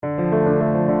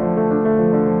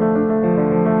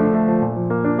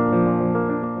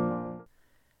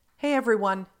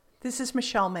everyone. This is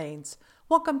Michelle Maines.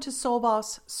 Welcome to Soul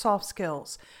Boss Soft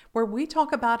Skills, where we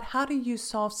talk about how to use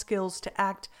soft skills to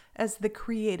act as the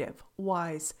creative,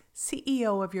 wise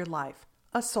CEO of your life,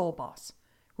 a soul boss.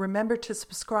 Remember to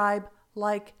subscribe,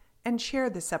 like, and share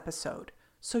this episode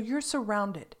so you're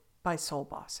surrounded by soul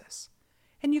bosses.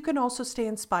 And you can also stay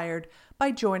inspired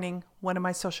by joining one of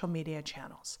my social media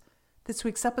channels. This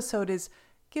week's episode is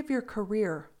Give Your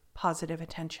Career Positive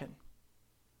Attention.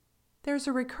 There's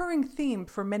a recurring theme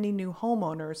for many new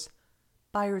homeowners,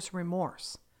 buyer's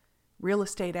remorse. Real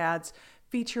estate ads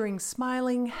featuring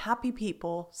smiling, happy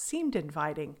people seemed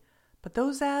inviting, but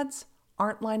those ads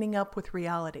aren't lining up with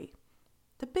reality.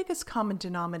 The biggest common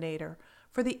denominator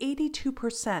for the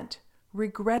 82%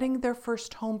 regretting their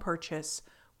first home purchase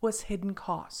was hidden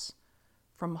costs.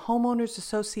 From homeowners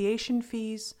association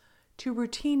fees to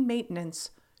routine maintenance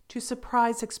to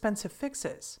surprise expensive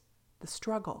fixes, the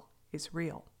struggle is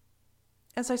real.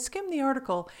 As I skimmed the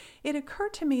article, it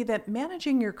occurred to me that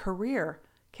managing your career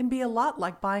can be a lot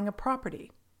like buying a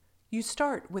property. You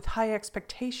start with high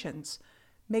expectations,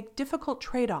 make difficult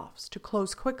trade-offs to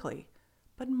close quickly,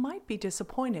 but might be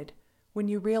disappointed when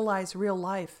you realize real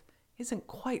life isn't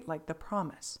quite like the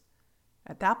promise.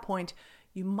 At that point,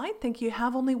 you might think you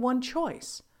have only one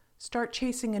choice: start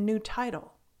chasing a new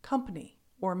title, company,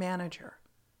 or manager.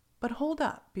 But hold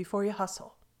up before you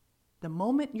hustle. The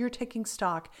moment you're taking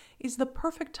stock is the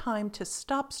perfect time to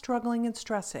stop struggling and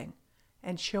stressing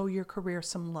and show your career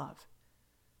some love.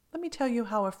 Let me tell you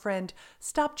how a friend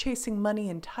stopped chasing money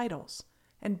and titles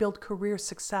and built career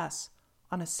success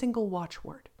on a single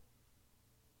watchword.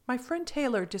 My friend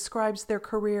Taylor describes their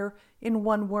career in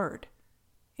one word: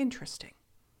 interesting.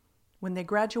 When they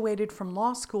graduated from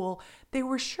law school, they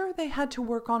were sure they had to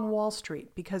work on Wall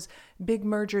Street because big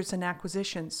mergers and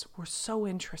acquisitions were so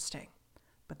interesting.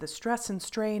 But the stress and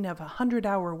strain of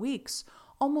 100-hour weeks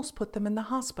almost put them in the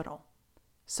hospital.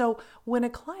 So when a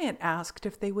client asked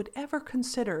if they would ever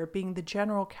consider being the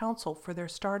general counsel for their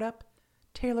startup,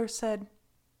 Taylor said,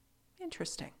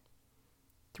 "Interesting."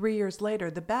 3 years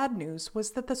later, the bad news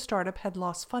was that the startup had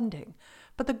lost funding,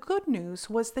 but the good news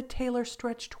was that Taylor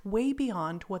stretched way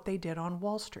beyond what they did on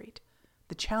Wall Street.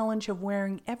 The challenge of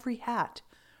wearing every hat,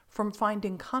 from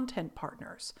finding content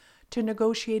partners to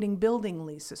negotiating building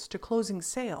leases to closing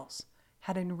sales,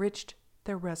 had enriched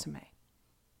their resume.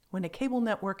 When a cable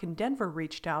network in Denver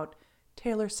reached out,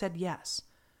 Taylor said yes.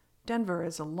 Denver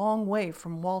is a long way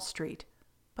from Wall Street,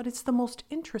 but it's the most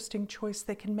interesting choice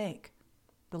they can make.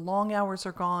 The long hours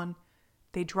are gone,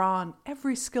 they draw on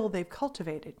every skill they've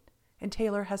cultivated, and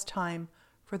Taylor has time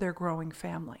for their growing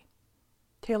family.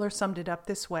 Taylor summed it up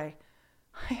this way: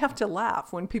 "I have to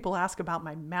laugh when people ask about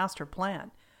my master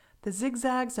plan. The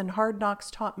zigzags and hard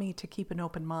knocks taught me to keep an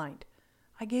open mind.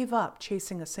 I gave up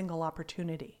chasing a single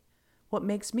opportunity. What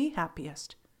makes me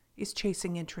happiest is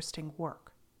chasing interesting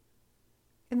work."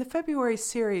 In the February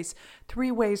series, 3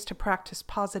 Ways to Practice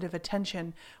Positive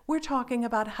Attention, we're talking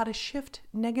about how to shift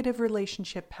negative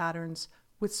relationship patterns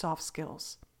with soft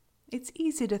skills. It's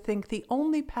easy to think the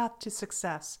only path to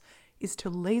success is to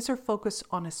laser focus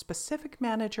on a specific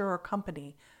manager or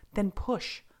company, then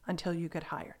push until you get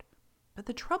hired. But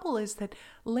the trouble is that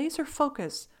laser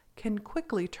focus can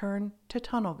quickly turn to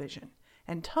tunnel vision,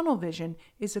 and tunnel vision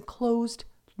is a closed,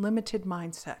 limited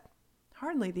mindset,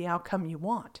 hardly the outcome you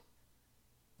want.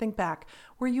 Think back,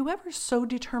 were you ever so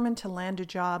determined to land a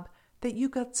job that you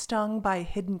got stung by a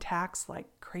hidden tax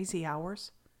like crazy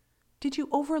hours? Did you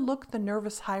overlook the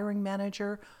nervous hiring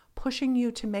manager pushing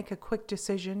you to make a quick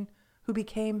decision who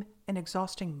became an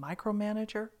exhausting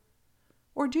micromanager?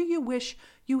 Or do you wish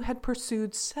you had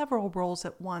pursued several roles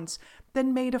at once,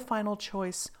 then made a final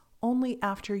choice only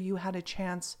after you had a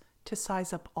chance to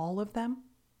size up all of them?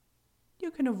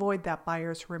 You can avoid that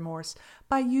buyer's remorse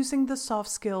by using the soft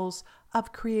skills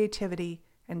of creativity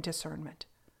and discernment.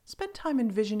 Spend time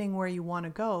envisioning where you want to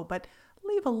go, but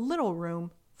leave a little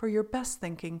room for your best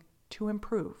thinking to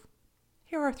improve.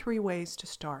 Here are 3 ways to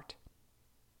start.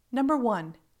 Number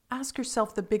 1, ask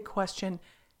yourself the big question: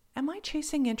 am I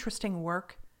chasing interesting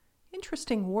work?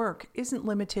 Interesting work isn't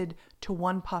limited to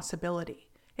one possibility.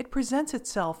 It presents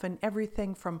itself in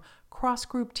everything from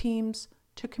cross-group teams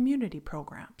to community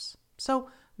programs.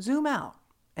 So zoom out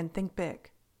and think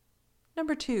big.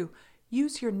 Number 2,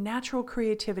 use your natural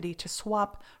creativity to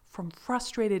swap from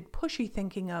frustrated, pushy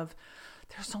thinking of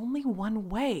 "there's only one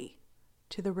way"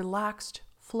 to the relaxed,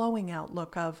 flowing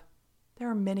outlook of "there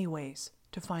are many ways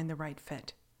to find the right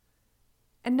fit."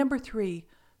 And number 3,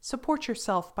 support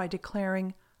yourself by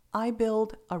declaring, "I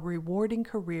build a rewarding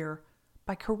career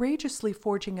by courageously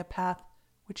forging a path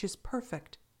which is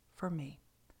perfect for me."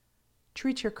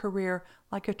 Treat your career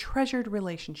like a treasured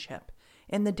relationship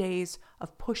in the days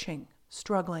of pushing,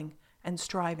 struggling, and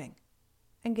striving,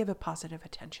 and give it positive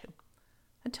attention.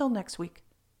 Until next week,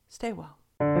 stay well.